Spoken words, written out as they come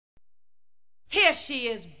Here she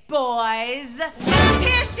is, boys.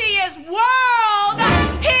 Here she is, world.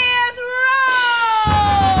 Here's Rose.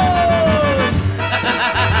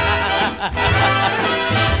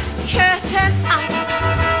 Curtain up.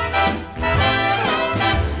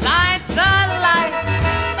 Light the lights.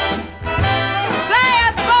 Play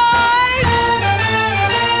it, boys.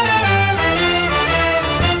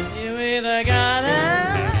 You either got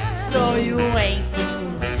it or you ain't.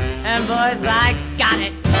 And boys, I got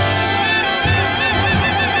it.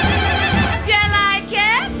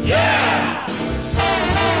 Yeah!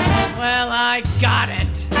 Well, I got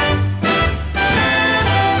it.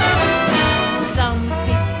 Some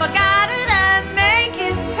people got it and make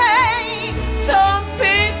it pay. Some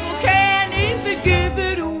people can't even give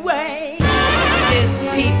it away. This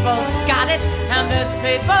people's got it and this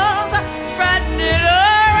people's spreading it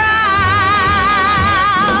around.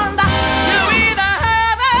 You either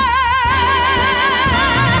have it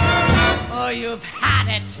or you've had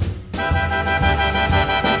it.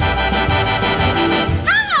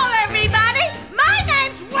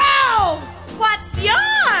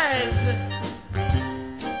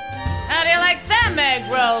 Egg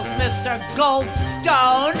rolls, Mr.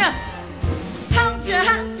 Goldstone. Hold your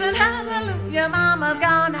hands and hallelujah, Mama's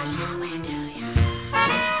gonna show it to you.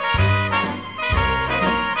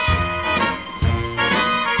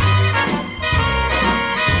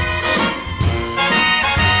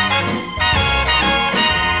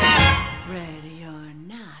 Ready or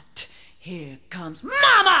not, here comes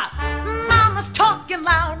Mama! Mama's talking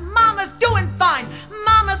loud, Mama's doing fine,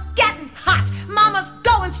 Mama's getting hot, Mama's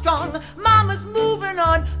going strong, Mama's moving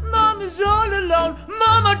on, Mama's all alone,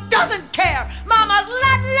 Mama doesn't care, Mama's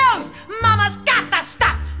let loose, Mama's got the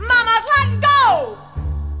stuff, Mama's letting go!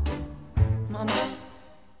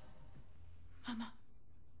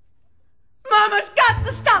 Mama's got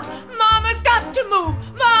the stuff, Mama's got to move,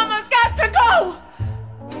 Mama's got to go!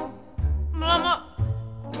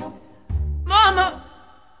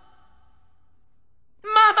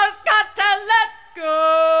 Mama's got to let go!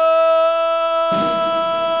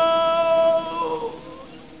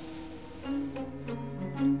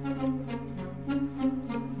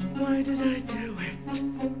 Why did I do it?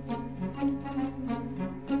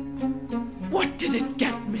 What did it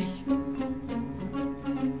get me?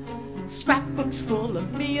 Scrapbooks full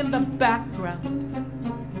of me in the background.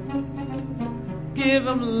 Give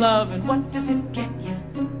 'em love and what does it get you?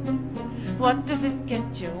 What does it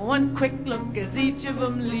get you? One quick look as each of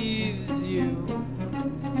them leaves you.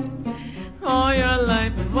 All your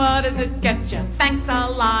life and what does it get you? Thanks a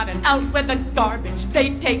lot and out with the garbage. They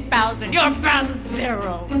take bows and you're ground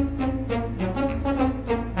zero.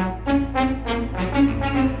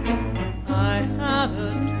 I had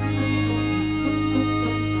a dream.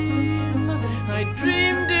 I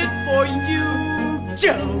dreamed it for you,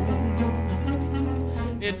 Joe.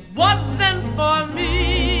 It wasn't for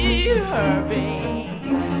me, Herbie.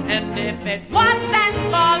 And if it wasn't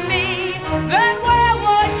for me, then where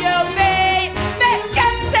would you be? Miss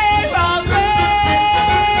Gypsy Rosemary!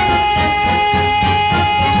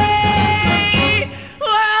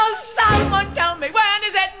 Well, someone tell me, when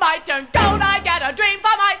is it my turn? Don't I get a dream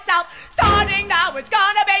for myself? Starting now, it's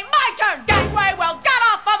gonna be my turn. Gangway, well, get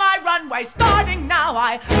off of my runway. Starting now,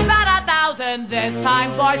 I bet 1,000 this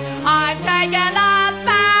time, boys. I'm taking the